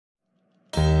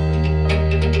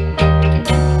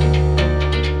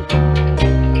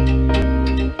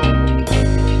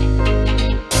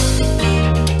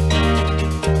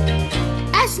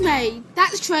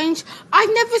That's strange. I've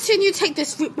never seen you take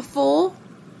this route before.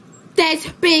 There's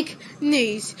big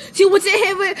news. Do you want to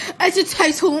hear it as a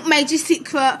total major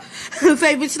secret?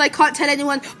 Fabian said I can't tell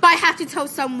anyone, but I have to tell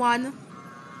someone.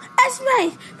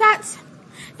 Esmae, that's...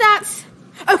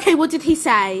 Okay, what did he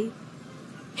say?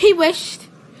 He wished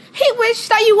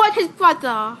that you weren't his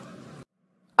brother.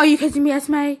 Are you kidding me,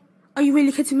 Esmae? Are you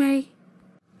really kidding me?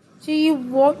 Do you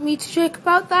want me to joke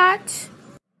about that?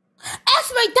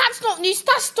 Esmae, that's not news.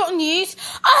 That's not news.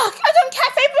 Oh, I don't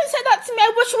care. Fabian said that to me.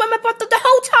 I wish you were my brother the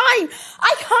whole time.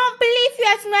 I can't believe you,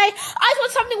 Esmae. I thought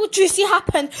something would juicy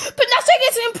happen, but nothing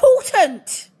is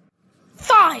important.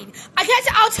 Fine. I guess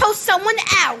I'll tell someone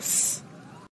else.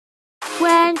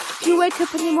 When you wake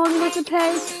up in the morning with a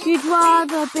place you'd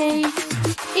rather be,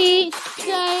 each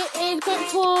day is good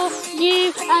for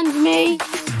you and me.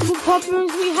 The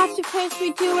problems we have to face,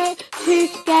 we do it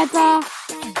together.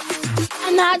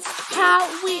 And that's how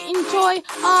we enjoy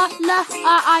our life.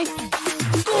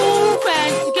 All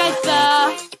friends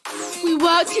together. We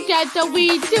work together,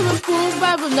 we do it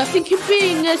forever. Nothing can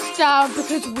bring us down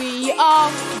because we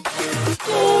are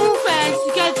all friends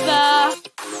together.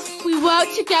 We work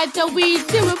together, we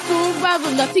do it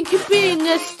forever. Nothing can bring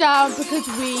us down because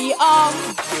we are.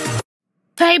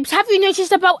 Babes, have you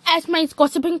noticed about Esmae's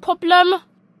gossiping problem?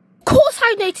 Of course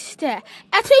I noticed it.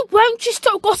 Esmae won't just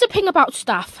stop gossiping about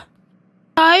stuff.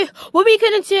 So, what are we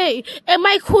going to do? It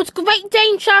may cause great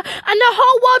danger and the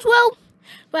whole world will...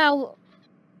 Well,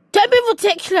 don't be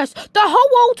ridiculous. The whole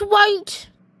world won't.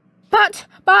 But,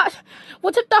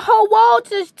 what if the whole world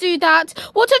does do that?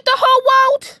 What if the whole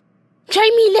world...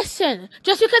 Jamie, listen.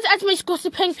 Just because Esmae's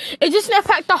gossiping, it doesn't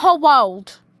affect the whole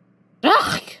world.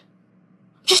 Ugh.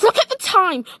 Just look at the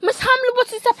time. Miss Hamlin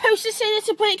wasn't supposed to send us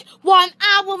a break 1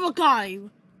 hour ago.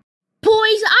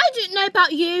 Boys, I don't know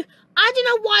about you. I don't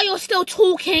know why you're still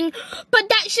talking, but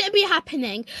that shouldn't be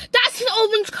happening. That's an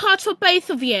orange card for both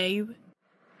of you.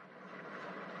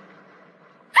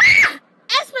 Ah!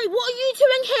 Esmae, what are you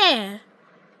doing here?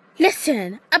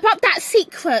 Listen, about that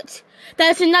secret.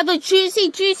 There's another juicy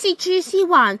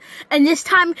one, and this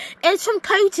time it's from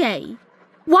Cody.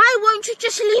 Why won't you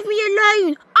just leave me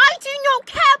alone? I do not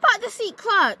care about the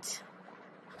secret.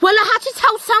 Well, I had to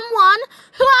tell someone.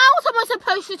 Who else am I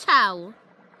supposed to tell?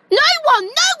 No one,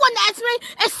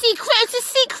 Esmae. A secret is a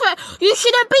secret. You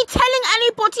shouldn't be telling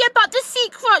anybody about the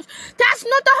secret. That's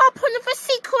not the whole point of a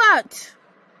secret.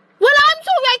 Well, I'm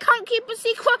sorry I can't keep a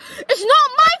secret. It's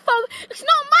not my fault. It's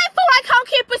not my fault I can't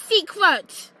keep a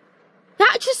secret.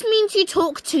 That just means you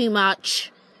talk too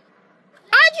much.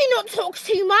 I do not talk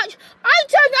too much.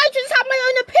 I just have my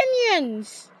own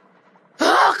opinions.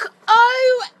 Ugh,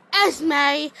 oh,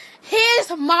 Esmae,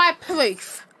 here's my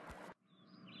proof.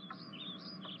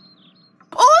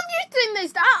 All you think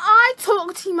is that I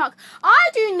talk too much. I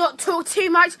do not talk too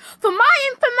much. For my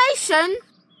information...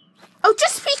 Oh,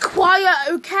 just be quiet,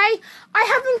 okay? I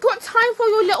haven't got time for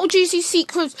your little juicy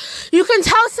secrets. You can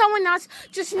tell someone else,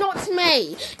 just not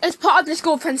me. It's part of this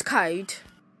girlfriend's code.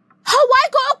 Oh, I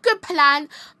got a good plan,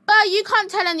 but you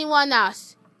can't tell anyone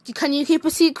else. Can you keep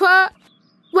a secret?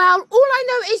 Well, all I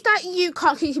know is that you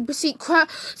can't keep a secret,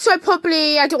 so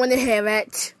probably I don't want to hear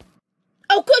it.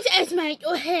 Oh, good, Esmae,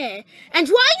 you're here. And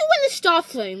why are you in the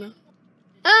staff room?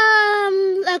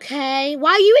 Okay,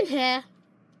 why are you in here?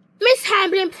 Miss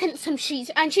Hamlin printed some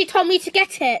sheets and she told me to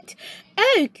get it.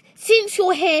 Oh, since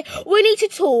you're here, we need to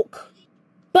talk.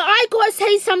 But I gotta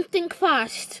say something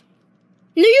first.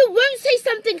 No, you won't say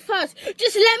something first.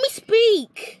 Just let me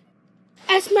speak.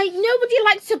 Esmae, nobody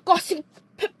likes to gossip.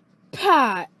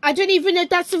 I don't even know if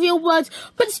that's the real word,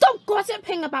 but stop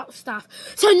gossiping about stuff.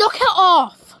 So knock it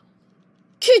off.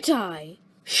 Should I?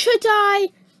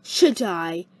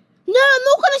 No, I'm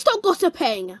not gonna stop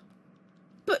gossiping.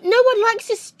 But no one likes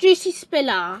this juicy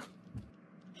spiller.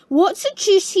 What's a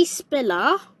juicy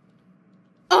spiller?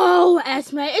 Oh,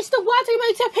 Esmae, it's the word I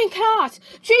made up in class.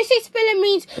 Juicy spiller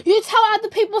means you tell other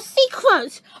people's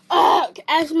secrets. Ugh,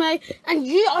 Esmae, and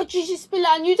you are a juicy spiller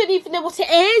and you don't even know what it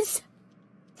is?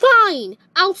 Fine,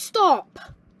 I'll stop.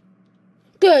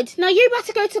 Good, now you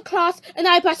better go to class and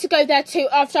I better go there too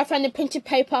after I find the printed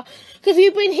paper. Because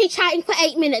we've been here chatting for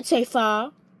 8 minutes so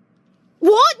far.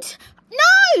 What?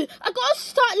 No! I gotta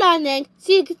start learning.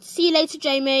 See you later,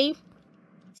 Jamie.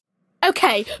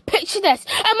 Okay, picture this.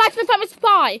 Imagine if I'm a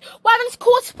spy. Wearing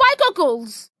cool spy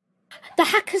goggles. The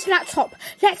hacker's laptop.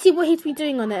 Let's see what he's been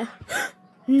doing on it.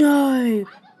 No.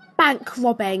 Bank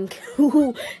robbing.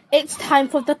 It's time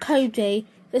for the Cody.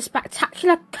 The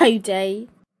spectacular Cody.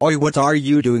 Oi, what are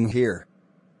you doing here?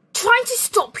 Trying to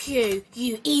stop you,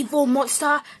 you evil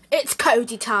monster. It's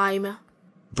Cody time.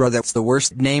 Bro, that's the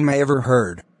worst name I ever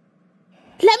heard.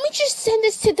 Let me just send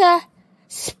this to the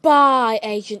spy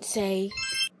agency.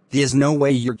 There's no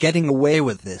way you're getting away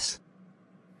with this.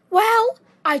 Well,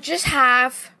 I just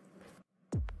have.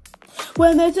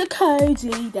 When there's a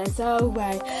Cody, there's a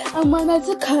way. And when there's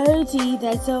a Cody,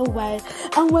 there's a way.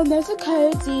 And when there's a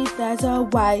Cody, there's a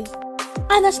way.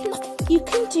 And there's nothing you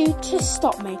can do to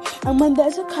stop me. And when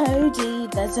there's a Cody,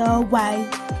 there's a way.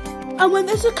 And when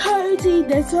there's a Cody,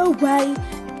 there's a way.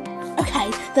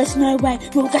 Okay, there's no way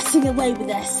you're getting away with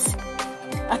this.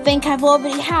 I think I've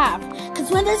already have. Cause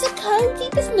when there's a Cody,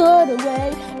 there's not a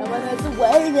way. And when there's a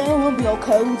way, there won't be a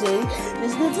Cody.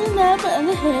 There's nothing ever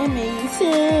gonna hear me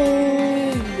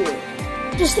sing.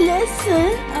 Just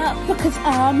listen up, because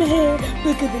I'm here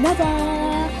bigger than ever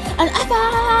and ever.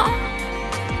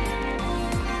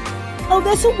 Oh,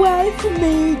 there's a way for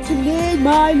me to live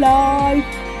my life.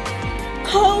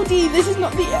 Cody, this is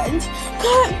not the end.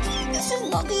 Cody, this is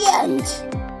not the end.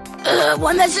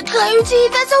 When there's a Cody,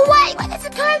 there's a way. When there's a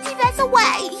Cody, there's a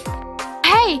way.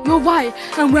 Hey, you're right.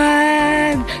 And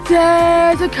when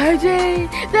there's a Cody,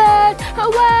 there's a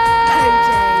way.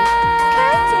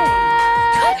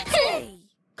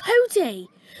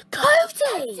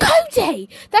 Cody.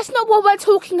 That's not what we're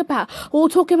talking about. We're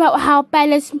talking about how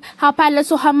Bella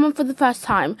saw her mum for the first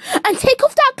time. And take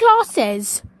off that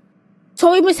glasses.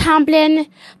 Sorry, Miss Hamblin.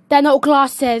 They're not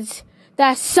glasses.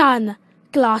 They're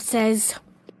sunglasses.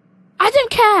 I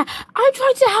don't care. I'm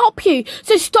trying to help you.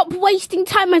 So stop wasting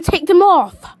time and take them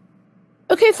off.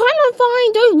 Okay, fine, I'm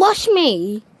fine. Don't rush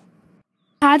me.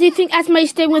 How do you think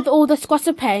Esmae's doing with all this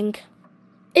gossiping?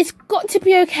 It's got to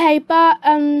be okay, but,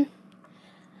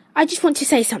 I just want to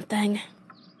say something.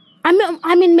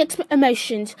 I'm in mixed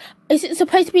emotions. Is it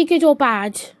supposed to be good or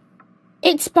bad?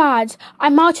 It's bad. I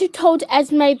might have told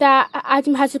Esmae that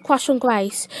Adam has a crush on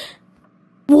Grace.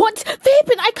 What?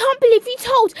 Fabian, I can't believe you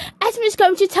told. Esmae's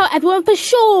going to tell everyone for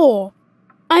sure.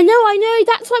 I know.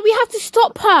 That's why we have to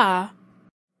stop her.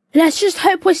 Let's just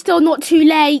hope we're still not too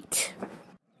late.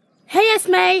 Hey,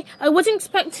 Esmae. I wasn't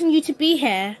expecting you to be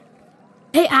here.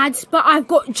 Hey, Ads, but I've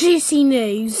got juicy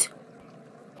news.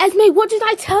 Esmae, what did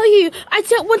I tell you? I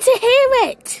don't want to hear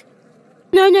it.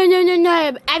 No.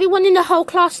 Everyone in the whole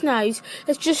class knows.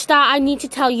 It's just that I need to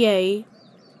tell you.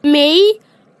 Me?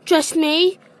 Just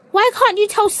me? Why can't you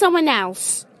tell someone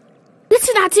else?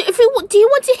 Listen, Adam, do you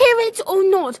want to hear it or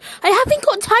not? I haven't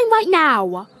got time right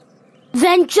now.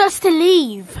 Then just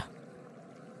leave.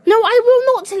 No, I will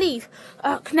not leave.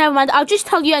 Never mind, I'll just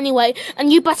tell you anyway,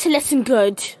 and you better listen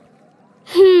good.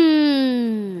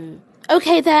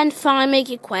 Okay then, fine, make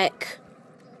it quick.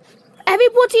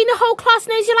 Everybody in the whole class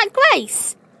knows you like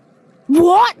Grace.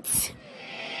 What?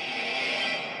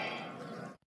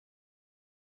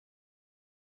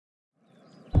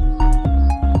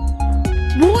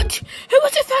 What? Who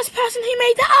was the first person who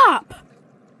made that up?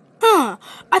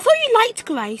 I thought you liked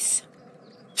Grace.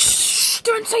 Shh,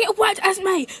 don't say a word,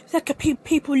 Esmae. There could be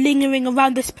people lingering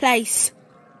around this place.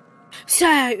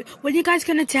 So, when are you guys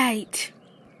gonna date?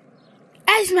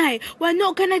 Esmae, we're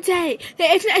not gonna date.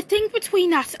 There isn't a thing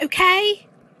between us, okay?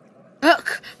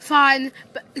 Look, fine,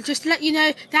 but just to let you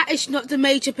know, that is not the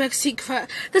major big secret.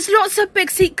 There's lots of big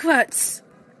secrets.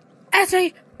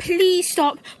 Esmae, please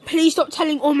stop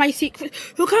telling all my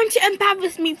secrets. You're going to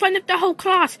embarrass me in front of the whole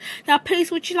class. Now, please,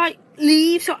 would you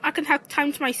leave so I can have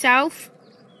time to myself?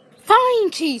 Fine,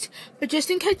 cheese. But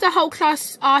just in case the whole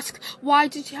class asks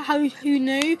who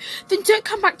knew, then don't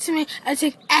come back to me and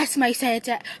say Esmae said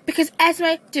it, because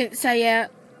Esmae didn't say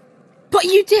it. But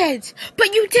you did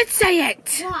say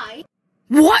it. Why?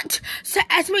 What? So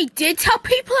Esmae did tell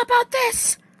people about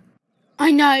this?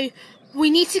 I know. We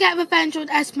need to get revenge on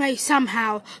Esmae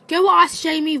somehow. Go ask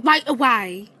Jamie right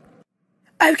away.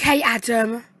 Okay,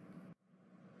 Adam.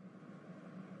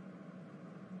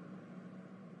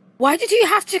 Why did you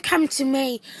have to come to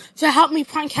me to help me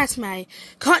prank Esmae?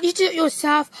 Can't you do it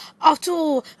yourself? After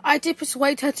all, I did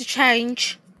persuade her to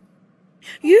change.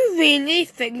 You really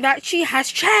think that she has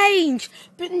changed?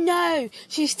 But no,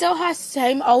 she still has the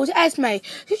same old Esmae.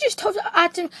 She just told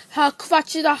Adam her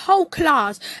crush to the whole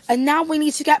class, and now we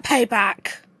need to get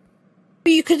payback.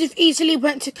 But you could have easily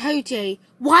went to Cody.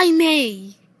 Why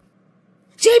me?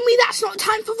 Jamie, that's not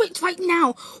time for it right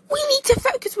now. We need to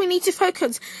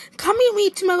focus. Come and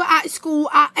meet tomorrow at school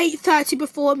at 8:30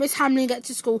 before Miss Hamlin gets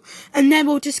to school, and then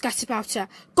we'll discuss about it.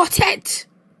 Got it?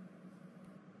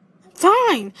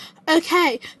 Fine.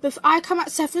 Okay, but if I come at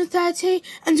 7:30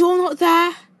 and you're not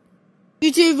there,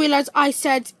 you do realise I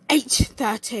said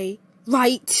 8:30,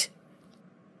 right?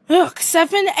 Look,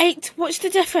 7, 8, what's the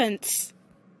difference?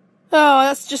 Oh,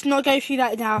 let's just not go through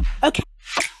that now. Okay.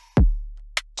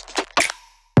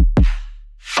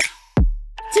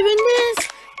 Doing this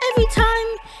every time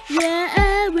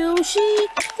Yeah, will she?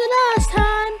 The last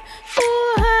time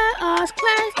for her ask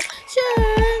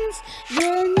questions.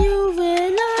 Then you'll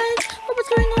realise what's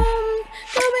going on.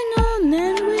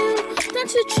 Then we'll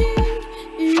dance to the tune.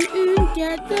 Ooh,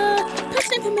 get the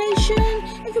personal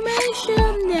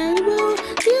information. Then we'll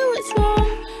do what's wrong.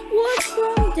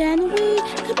 Then we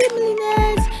could be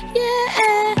millionaires.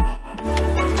 Yeah.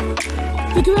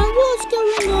 Figure out what's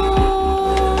going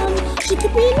on. She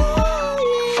could be lying.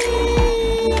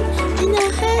 In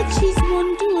her head she's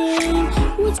wondering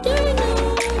what's going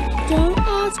on. Don't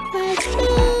ask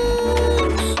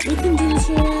questions. We can do this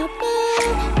forever,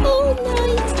 all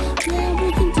night. Yeah,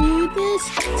 we can do this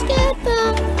together.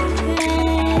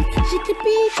 And she could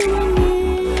be doing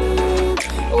it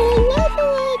all over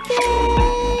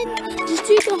again. Just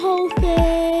do the whole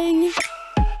thing.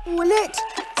 All it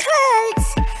takes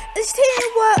is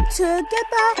teamwork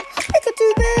together. We could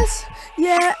do this.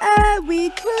 Yeah, we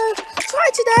could try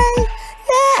today.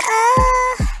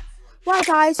 Yeah. Well,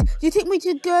 guys, do you think we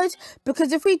did good?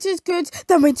 Because if we did good,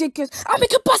 then we did good. And we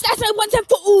could bust Esmae once and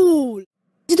for all.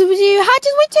 How did we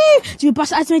do? Did we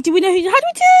bust Esmae? How did we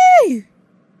do?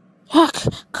 Look,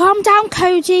 calm down,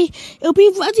 Cody. It'll be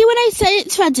ready when I say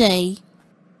it's ready.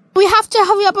 We have to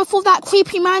hurry up before that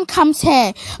creepy man comes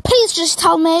here. Please just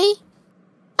tell me.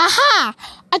 Aha!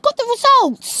 I got the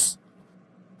results.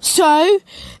 So,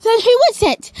 then who is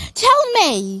it? Tell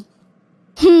me.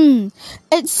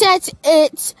 It said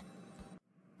it's...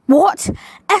 What?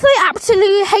 I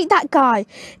absolutely hate that guy.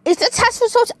 Is the test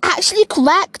result actually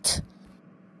correct?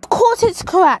 Of course it's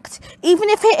correct. Even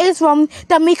if it is wrong,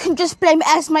 then we can just blame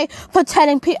Esmae for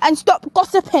telling people and stop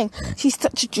gossiping. She's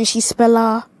such a juicy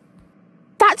spiller.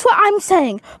 That's what I'm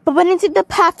saying. But when is it the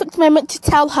perfect moment to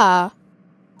tell her?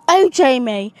 Oh,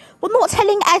 Jamie, we're not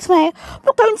telling Esmae.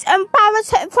 We're going to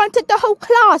embarrass her in front of the whole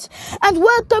class. And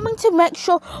we're going to make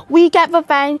sure we get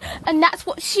revenge. And that's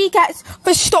what she gets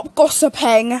for stop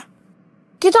gossiping.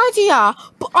 Good idea.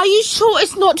 But are you sure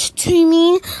it's not too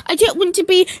mean? I don't want to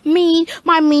be mean.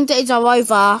 My mean days are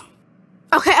over.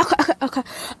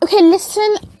 Okay,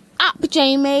 listen up,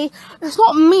 Jamie. It's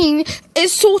not mean.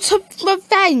 It's sort of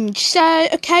revenge. So,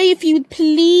 okay, if you would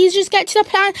please just get to the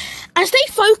plan and stay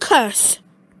focused.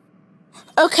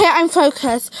 Okay, I'm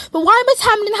focused. But why Miss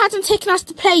Hamlin hasn't taken us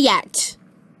to play yet?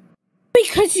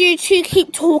 Because you two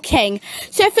keep talking.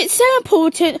 So if it's so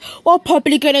important, we're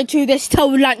probably going to do this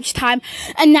till lunchtime.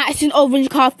 And that's an orange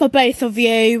card for both of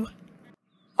you.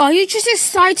 Are you just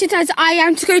excited as I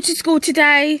am to go to school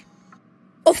today?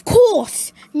 Of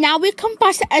course. Now we can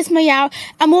bust Esmae out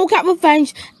and we'll get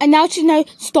revenge. And now to know,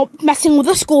 stop messing with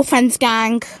the school friends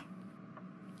gang.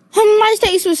 My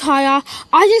status was higher.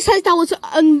 I just said that was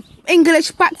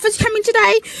English breakfast coming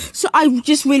today, so I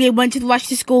just really wanted to rush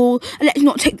to school and let's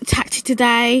not take the taxi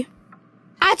today.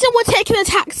 After we're taking a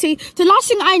taxi, the last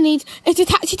thing I need is a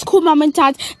taxi to call Mum and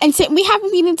Dad and say we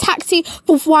haven't been in a taxi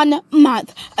for 1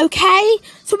 month, okay?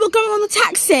 So we're going on the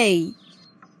taxi.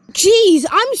 Jeez,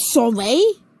 I'm sorry.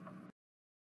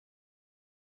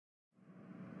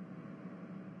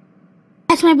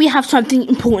 Esmae, we have something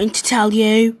important to tell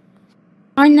you.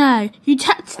 I know, you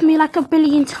texted me like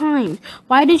 1,000,000,000 times.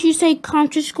 Why did you say come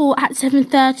to school at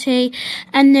 7:30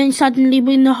 and then suddenly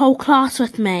bring the whole class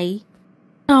with me?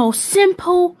 Oh,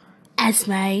 simple.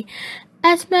 Esmae,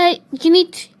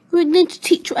 we need to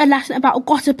teach you a lesson about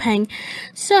gossiping.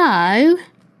 So,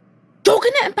 you're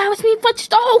going to embarrass me in front of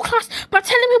the whole class by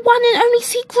telling me one and only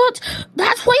secret?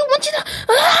 That's what you wanted to...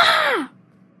 Ah!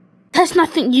 There's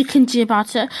nothing you can do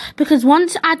about it, because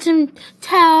once Adam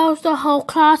tells the whole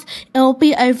class, it'll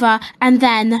be over, and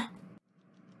then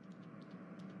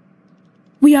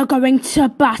we are going to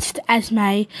bust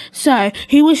Esmae. So,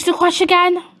 who was the crush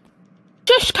again?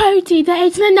 Just Cody, there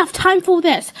isn't enough time for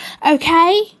this,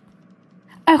 okay?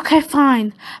 Okay,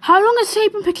 fine. How long has he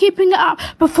been keeping it up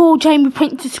before Jamie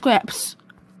prints the scripts?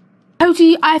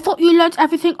 Cody, I thought you learnt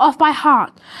everything off by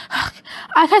heart.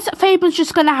 I guess Fabian's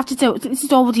just going to have to do it since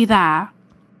it's already there.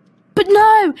 But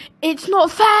no, it's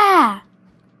not fair.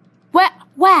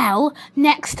 Well,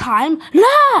 next time,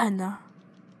 learn.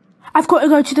 I've got to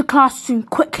go to the classroom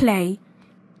quickly.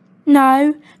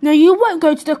 No, you won't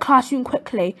go to the classroom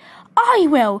quickly. I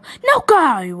will. Now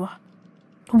go.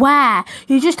 Where?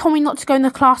 You just told me not to go in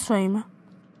the classroom.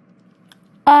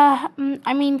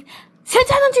 I mean, sit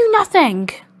down and do nothing.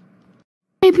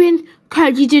 Fabian,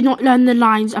 Cody did not learn the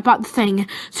lines about the thing,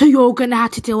 so you're gonna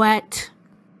have to do it.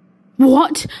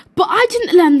 What? But I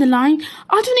didn't learn the line.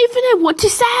 I don't even know what to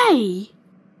say.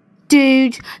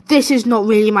 Dude, this is not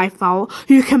really my fault.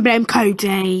 You can blame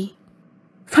Cody.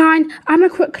 Fine, I'm a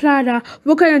quick learner.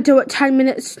 We're gonna do it 10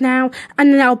 minutes now,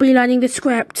 and then I'll be learning the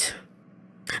script.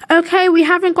 Okay, we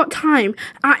haven't got time.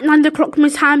 At 9 o'clock,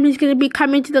 Miss Hamlin's going to be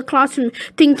coming to the classroom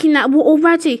thinking that we're all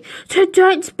ready. So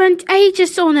don't spend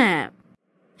ages on it.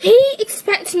 He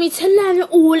expects me to learn it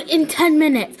all in 10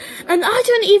 minutes. And I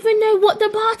don't even know what the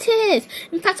part is.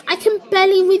 In fact, I can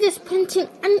barely read this printing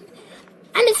and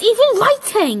it's even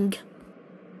writing.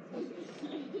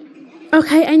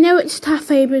 Okay, I know it's tough,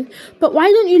 Fabian, but why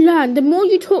don't you learn? The more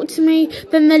you talk to me,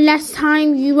 then the less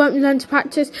time you won't learn to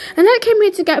practice. And I came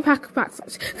here to get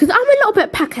breakfast, because I'm a little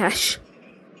bit peckish.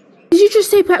 Did you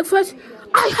just say breakfast?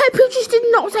 I hope you just did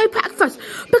not say breakfast,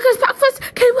 because breakfast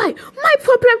can wait. My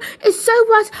problem is so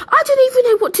worse, I don't even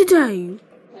know what to do.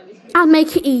 I'll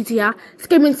make it easier.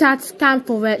 Skim inside, scan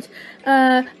for it.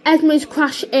 Esmae's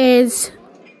crush is...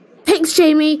 Thanks,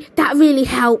 Jamie, that really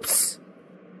helps.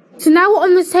 So now we're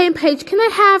on the same page. Can I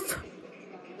have...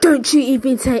 Don't you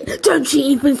even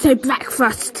say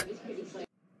breakfast.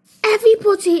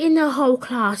 Everybody in the whole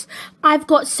class, I've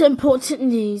got some important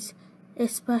news.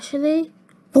 Especially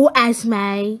for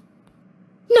Esmae.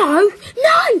 No,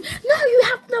 you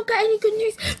have not got any good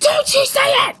news. Don't you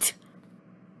say it!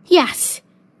 Yes,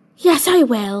 I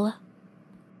will.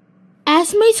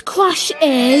 Esmae's crush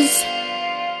is...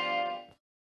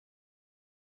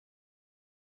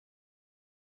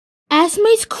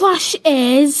 Esmae's crush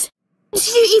is... Don't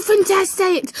you even dare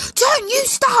say it! Don't you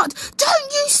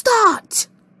start!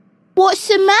 What's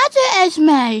the matter,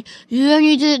 Esmae? You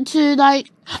only did it to,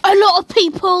 a lot of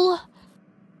people.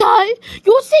 No,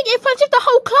 you're saying it in front of the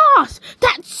whole class.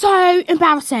 That's so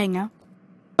embarrassing.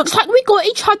 Looks like we got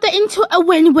each other into a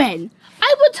win-win.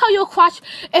 I would tell your crush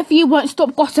if you won't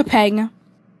stop gossiping.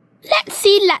 Let's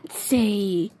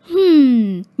see.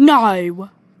 No.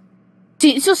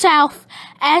 Suit yourself.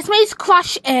 Esmae's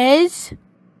crush is...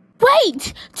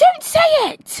 Wait! Don't say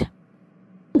it!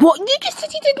 What? You just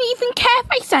said you didn't even care if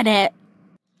I said it.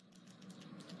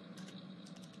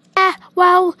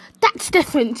 Well, that's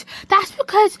different. That's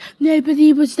because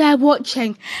nobody was there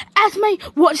watching. Esmae,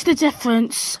 what's the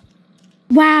difference?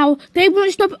 Wow, they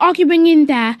won't stop arguing in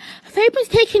there. Fabian's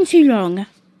taking too long.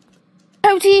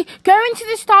 Cody, go into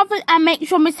the staff room and make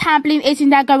sure Miss Hamlin isn't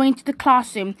there going to the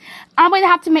classroom. I'm going to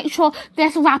have to make sure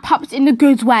this wrap-up's in a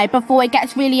good way before it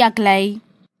gets really ugly.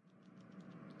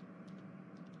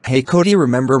 Hey Cody,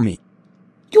 remember me?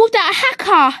 You're that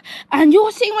hacker, and you're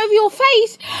sitting over your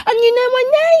face, and you know my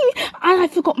name, and I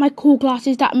forgot my cool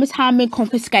glasses that Miss Hamlin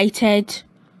confiscated.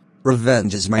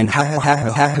 Revenge is mine, ha ha ha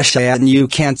ha ha, and you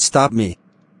can't stop me.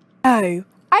 Oh,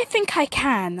 I think I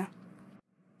can.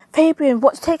 Fabian,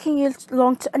 what's taking you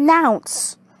long to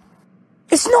announce?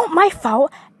 It's not my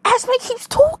fault. Esmae keeps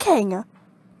talking.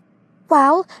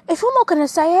 Well, if you're not going to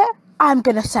say it, I'm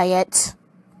going to say it.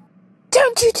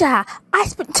 Don't you dare! I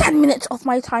spent 10 minutes of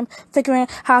my time figuring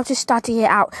out how to study it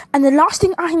out, and the last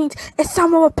thing I need is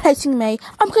someone replacing me.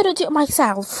 I'm going to do it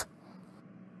myself.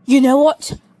 You know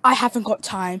what? I haven't got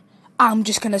time. I'm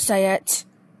just going to say it.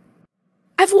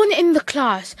 Everyone in the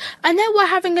class, I know we're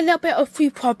having a little bit of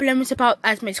few problems about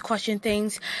Esmae's crush and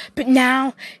things, but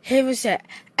now, here is it.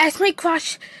 Esmae's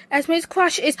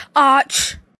crush is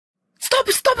Arch. Stop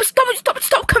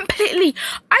completely.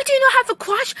 I do not have a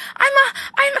crush.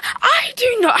 I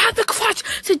do not have a crush.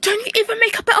 So don't you even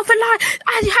make a bit of a lie.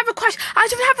 I have a crush. I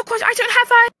don't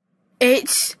have a...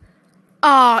 It's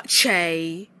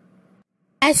Archie.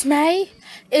 Esmae,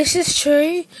 is this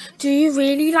true? Do you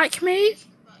really like me?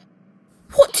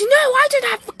 What? No, I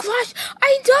don't have a crush.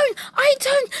 I don't.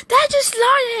 They're just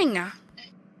lying.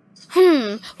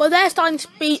 Well, they're starting to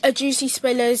be a juicy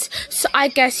spillers, so I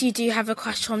guess you do have a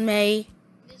crush on me.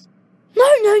 No.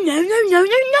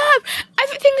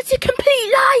 Everything is a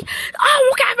complete lie. I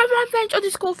will get my revenge on the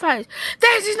school friends.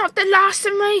 This is not the last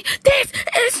of me. This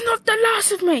is not the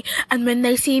last of me. And when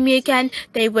they see me again,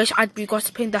 they wish I'd be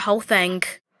gossiping the whole thing.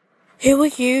 Who are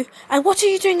you? And what are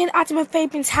you doing in Adam and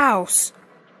Fabians' house?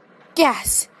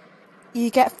 Guess. You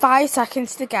get 5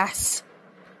 seconds to guess.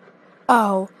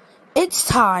 Oh. It's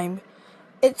time.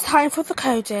 It's time for the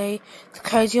Cody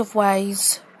of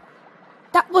Ways.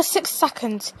 That was 6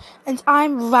 seconds, and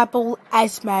I'm Rebel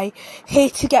Esmae, here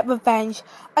to get revenge.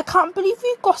 I can't believe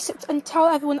you gossiped and tell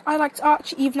everyone I liked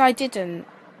Archie even I didn't.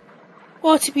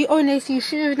 Well, to be honest, you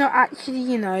should have not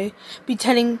actually, be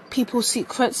telling people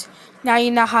secrets. Now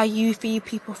you know how you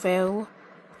people feel.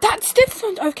 That's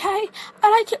different, okay? I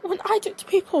like it when I do it to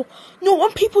people, not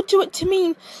when people do it to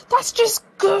me. That's just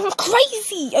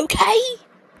crazy, okay?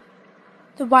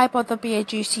 So why bother be a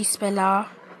juicy spiller?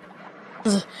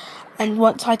 And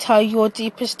once I tell your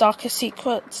deepest, darkest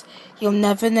secrets, you'll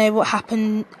never know what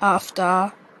happened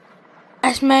after.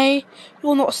 Esmae,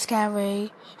 you're not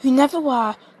scary. You never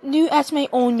were. New Esmae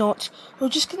or not, you're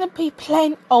just gonna be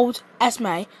plain old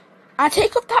Esmae. And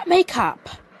take off that makeup.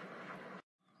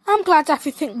 I'm glad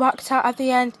everything worked out at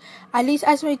the end. At least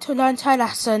Esmae to learn her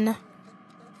lesson.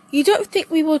 You don't think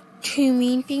we were too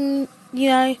mean, you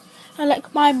know? And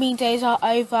like, my mean days are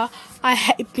over. I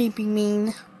hate being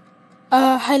mean.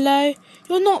 Hello?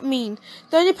 You're not mean.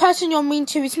 The only person you're mean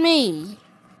to is me.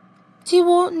 Do you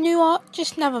want new art?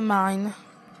 Just never mind.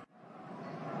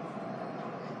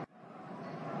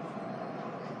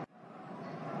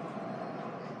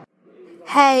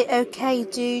 Hey, okay,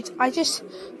 dude. I just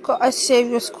got a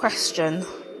serious question.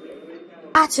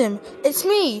 Adam, it's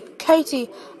me, Cody.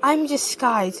 I'm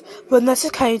disguised. When there's a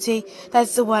Cody,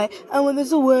 there's a way. And when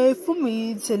there's a way for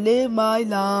me to live my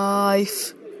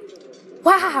life.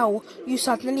 Wow, you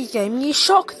suddenly gave me a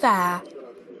shock there.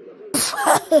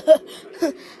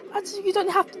 You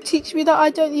don't have to teach me that. I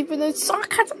don't even know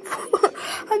sarcasm.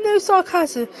 I know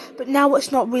sarcasm, but now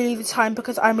it's not really the time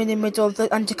because I'm in the middle of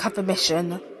the undercover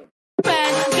mission.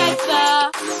 Band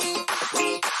together.